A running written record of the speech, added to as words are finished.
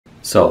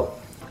So,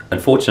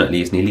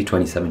 unfortunately, it's nearly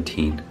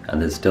 2017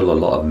 and there's still a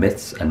lot of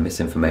myths and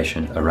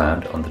misinformation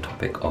around on the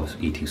topic of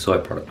eating soy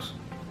products.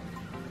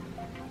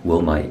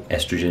 Will my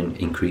estrogen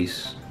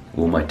increase?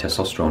 Will my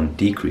testosterone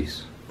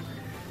decrease?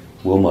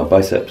 Will my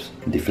biceps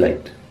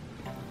deflate?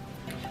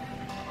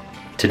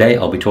 Today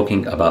I'll be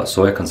talking about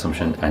soya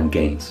consumption and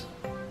gains,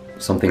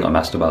 something I'm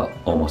asked about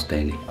almost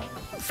daily.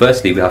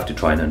 Firstly, we have to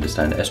try and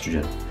understand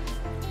estrogen.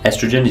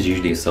 Estrogen is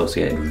usually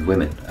associated with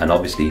women, and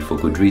obviously for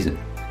good reason.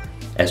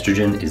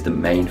 Estrogen is the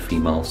main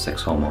female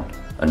sex hormone.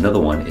 Another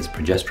one is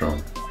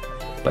progesterone,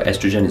 but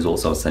estrogen is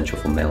also essential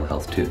for male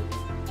health too.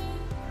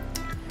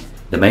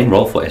 The main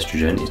role for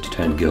estrogen is to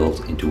turn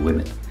girls into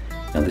women.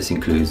 Now this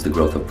includes the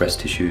growth of breast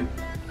tissue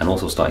and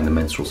also starting the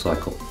menstrual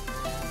cycle.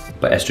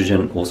 But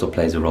estrogen also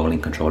plays a role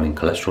in controlling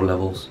cholesterol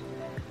levels,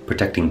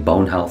 protecting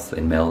bone health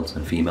in males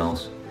and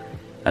females,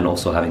 and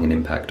also having an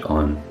impact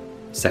on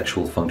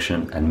sexual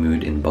function and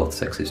mood in both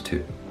sexes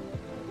too.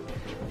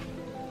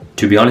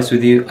 To be honest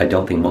with you, I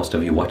don't think most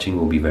of you watching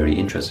will be very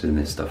interested in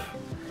this stuff.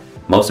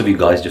 Most of you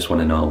guys just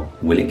want to know,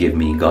 will it give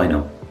me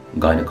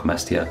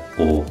gynecomastia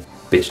or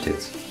bitch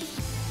tits?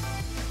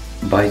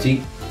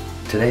 Baiji,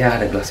 today I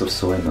had a glass of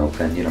soy milk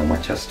and my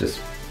chest just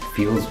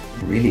feels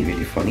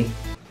really funny.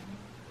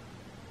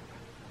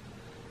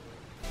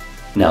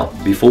 Now,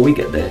 before we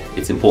get there,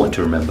 it's important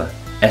to remember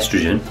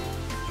estrogen,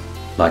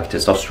 like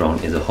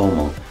testosterone, is a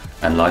hormone,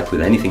 and like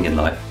with anything in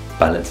life,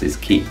 balance is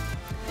key.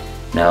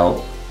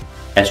 Now,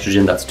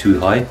 estrogen that's too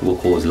high will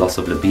cause loss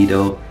of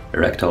libido,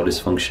 erectile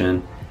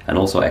dysfunction, and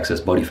also excess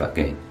body fat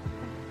gain.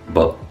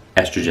 But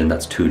estrogen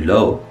that's too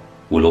low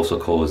will also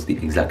cause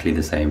exactly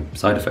the same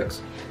side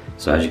effects.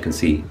 So as you can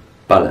see,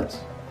 balance.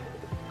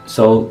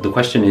 So the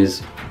question is,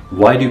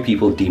 why do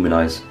people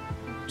demonize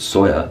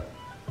soya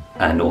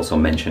and also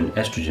mention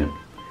estrogen?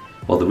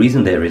 Well, the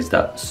reason there is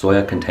that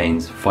soya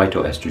contains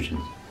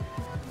phytoestrogens.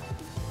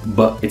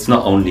 But it's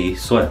not only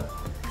soya.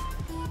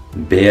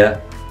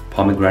 Beer,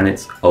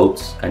 pomegranates,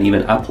 oats, and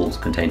even apples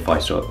contain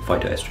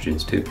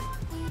phytoestrogens too.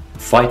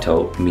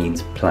 Phyto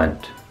means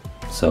plant.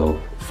 So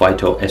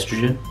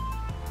phytoestrogen,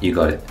 you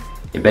got it.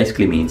 It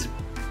basically means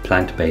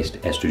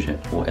plant-based estrogen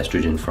or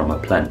estrogen from a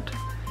plant.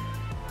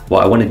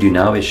 What I want to do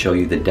now is show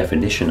you the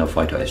definition of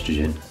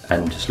phytoestrogen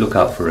and just look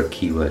out for a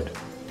keyword.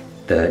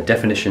 The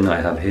definition I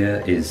have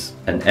here is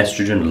an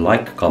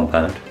estrogen-like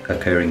compound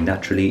occurring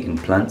naturally in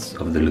plants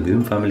of the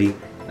legume family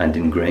and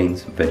in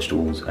grains,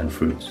 vegetables and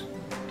fruits.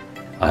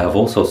 I have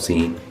also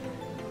seen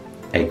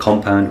a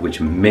compound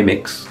which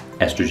mimics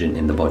estrogen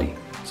in the body.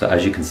 So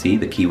as you can see,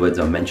 the keywords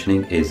I'm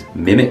mentioning is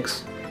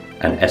mimics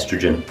and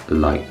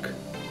estrogen-like.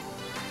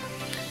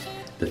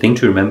 The thing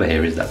to remember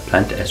here is that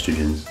plant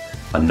estrogens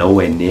are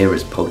nowhere near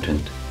as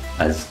potent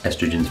as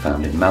estrogens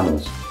found in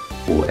mammals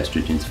or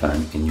estrogens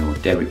found in your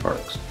dairy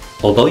products.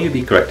 Although you'd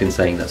be correct in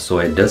saying that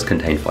soya does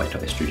contain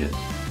phytoestrogen,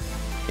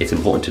 it's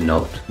important to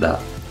note that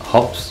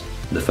hops,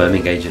 the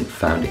firming agent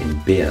found in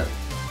beer,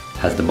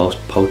 has the most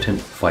potent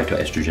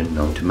phytoestrogen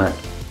known to man.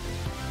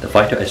 The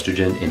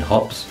phytoestrogen in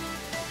hops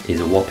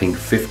is a whopping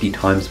 50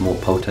 times more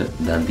potent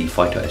than the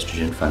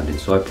phytoestrogen found in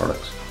soy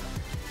products.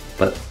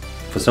 But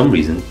for some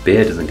reason,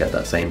 beer doesn't get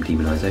that same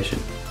demonization.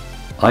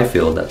 I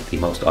feel that the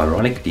most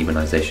ironic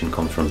demonization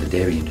comes from the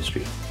dairy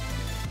industry.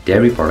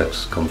 Dairy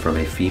products come from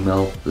a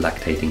female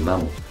lactating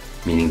mammal,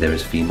 meaning there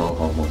is female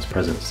hormones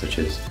present such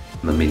as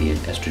mammalian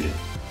estrogen.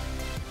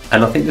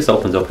 And I think this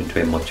opens up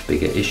into a much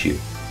bigger issue.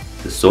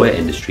 The soya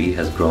industry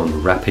has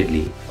grown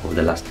rapidly over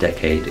the last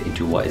decade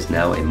into what is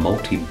now a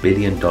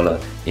multi-billion-dollar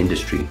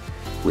industry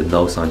with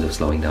no signs of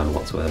slowing down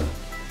whatsoever.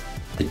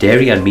 The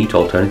dairy and meat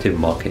alternative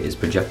market is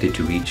projected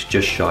to reach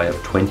just shy of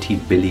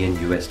 $20 billion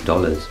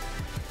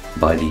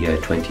by the year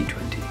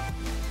 2020.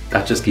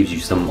 That just gives you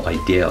some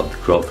idea of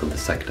the growth of the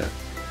sector.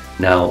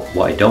 Now,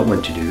 what I don't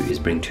want to do is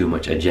bring too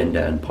much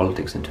agenda and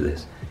politics into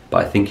this,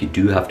 but I think you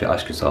do have to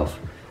ask yourself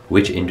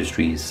which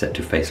industry is set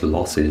to face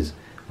losses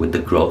with the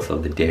growth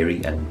of the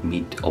dairy and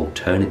meat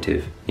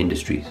alternative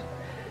industries.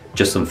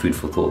 Just some food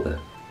for thought there.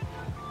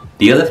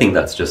 The other thing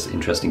that's just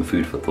interesting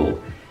food for thought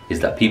is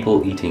that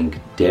people eating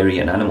dairy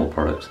and animal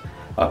products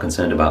are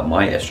concerned about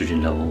my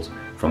estrogen levels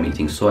from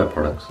eating soya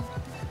products.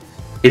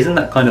 Isn't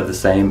that kind of the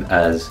same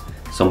as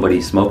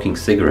somebody smoking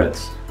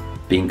cigarettes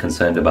being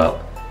concerned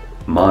about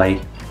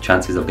my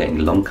chances of getting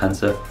lung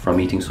cancer from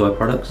eating soy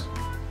products?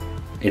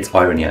 It's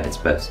irony at its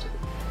best.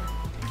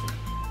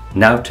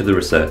 Now to the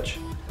research.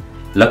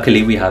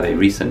 Luckily, we have a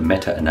recent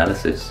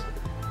meta-analysis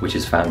which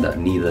has found that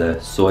neither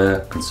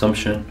soya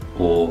consumption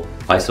or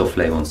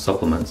isoflavone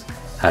supplements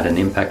had an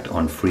impact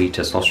on free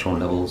testosterone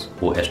levels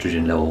or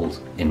estrogen levels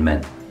in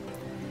men.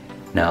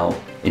 Now,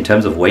 in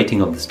terms of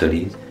weighting of the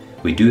studies,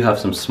 we do have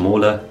some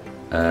smaller,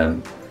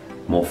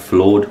 more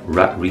flawed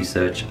rat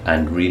research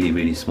and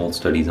really small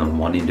studies on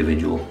one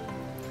individual,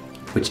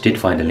 which did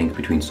find a link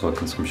between soy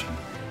consumption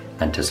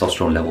and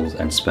testosterone levels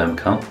and sperm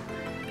count.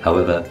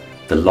 However,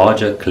 the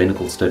larger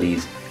clinical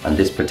studies and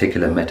this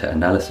particular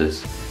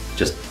meta-analysis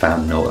just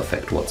found no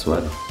effect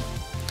whatsoever.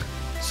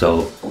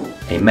 So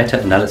a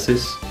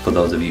meta-analysis, for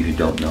those of you who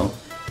don't know,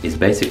 is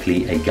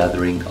basically a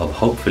gathering of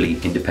hopefully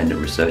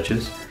independent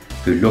researchers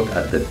who look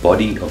at the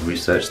body of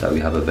research that we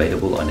have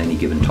available on any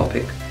given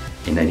topic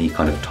in any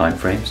kind of time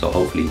frame. So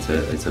hopefully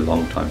it's a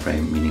long time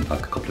frame, meaning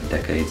like a couple of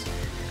decades.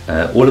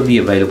 All of the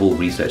available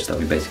research that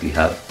we basically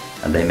have,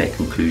 and they make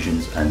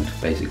conclusions and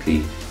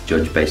basically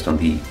judge based on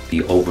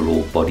the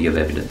overall body of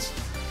evidence.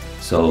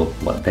 So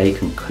what they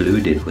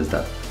concluded was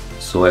that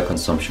soya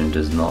consumption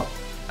does not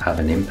have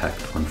an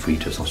impact on free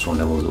testosterone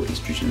levels or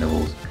estrogen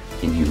levels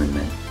in human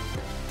men.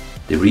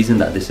 The reason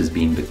that this has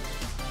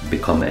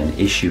become an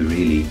issue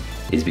really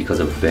is because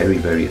of very,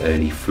 very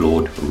early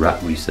flawed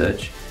rat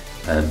research.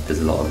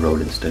 There's a lot of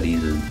rodent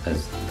studies,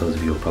 as those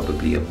of you are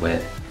probably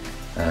aware.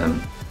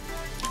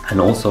 And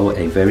also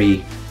a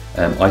very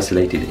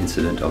isolated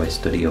incident of a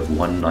study of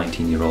one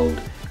 19-year-old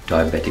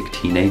diabetic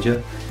teenager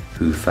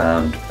who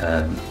found,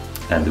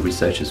 and the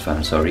researchers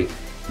found,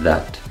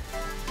 that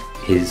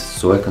his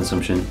soya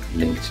consumption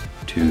linked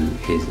to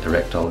his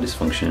erectile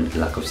dysfunction,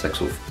 lack of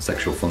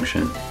sexual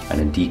function,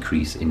 and a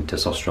decrease in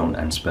testosterone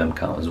and sperm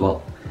count as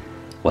well.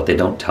 What they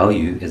don't tell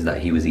you is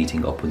that he was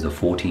eating upwards of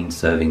 14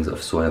 servings of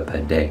soya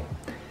per day.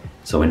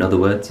 So in other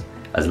words,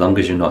 as long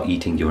as you're not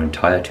eating your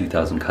entire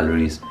 2000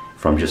 calories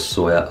from just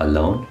soya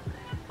alone,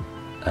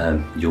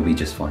 you'll be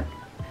just fine.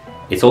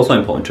 It's also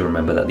important to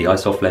remember that the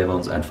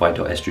isoflavones and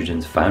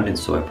phytoestrogens found in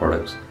soya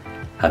products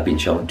have been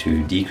shown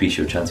to decrease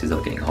your chances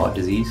of getting heart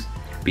disease,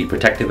 be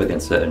protective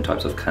against certain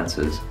types of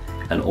cancers,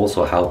 and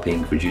also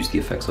helping reduce the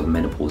effects of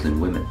menopause in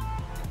women.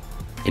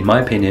 In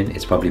my opinion,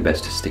 it's probably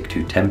best to stick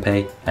to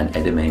tempeh and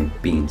edamame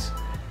beans,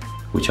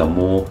 which are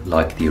more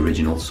like the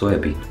original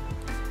soya bean.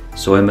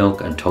 Soya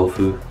milk and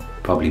tofu,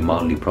 probably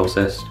mildly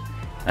processed,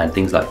 and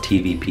things like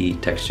TVP,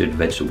 textured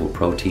vegetable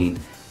protein,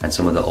 and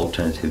some of the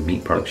alternative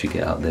meat products you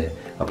get out there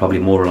are probably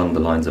more along the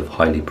lines of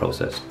highly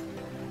processed.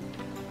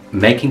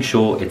 Making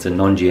sure it's a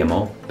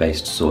non-GMO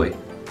based soy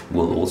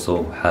will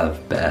also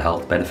have better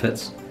health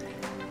benefits.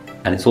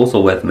 And it's also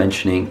worth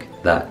mentioning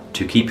that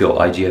to keep your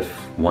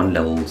IGF-1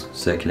 levels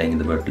circulating in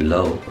the blood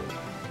low,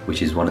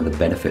 which is one of the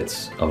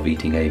benefits of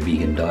eating a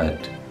vegan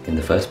diet in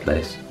the first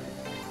place,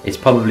 it's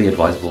probably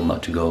advisable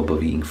not to go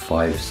above eating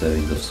 5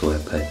 servings of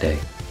soya per day.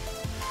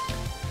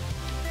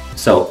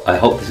 So I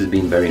hope this has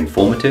been very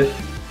informative.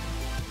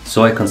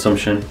 Soya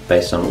consumption,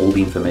 based on all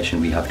the information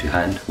we have to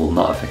hand, will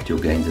not affect your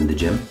gains in the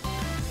gym.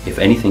 If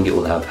anything, it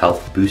will have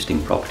health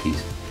boosting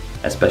properties,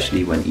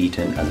 especially when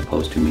eaten as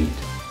opposed to meat.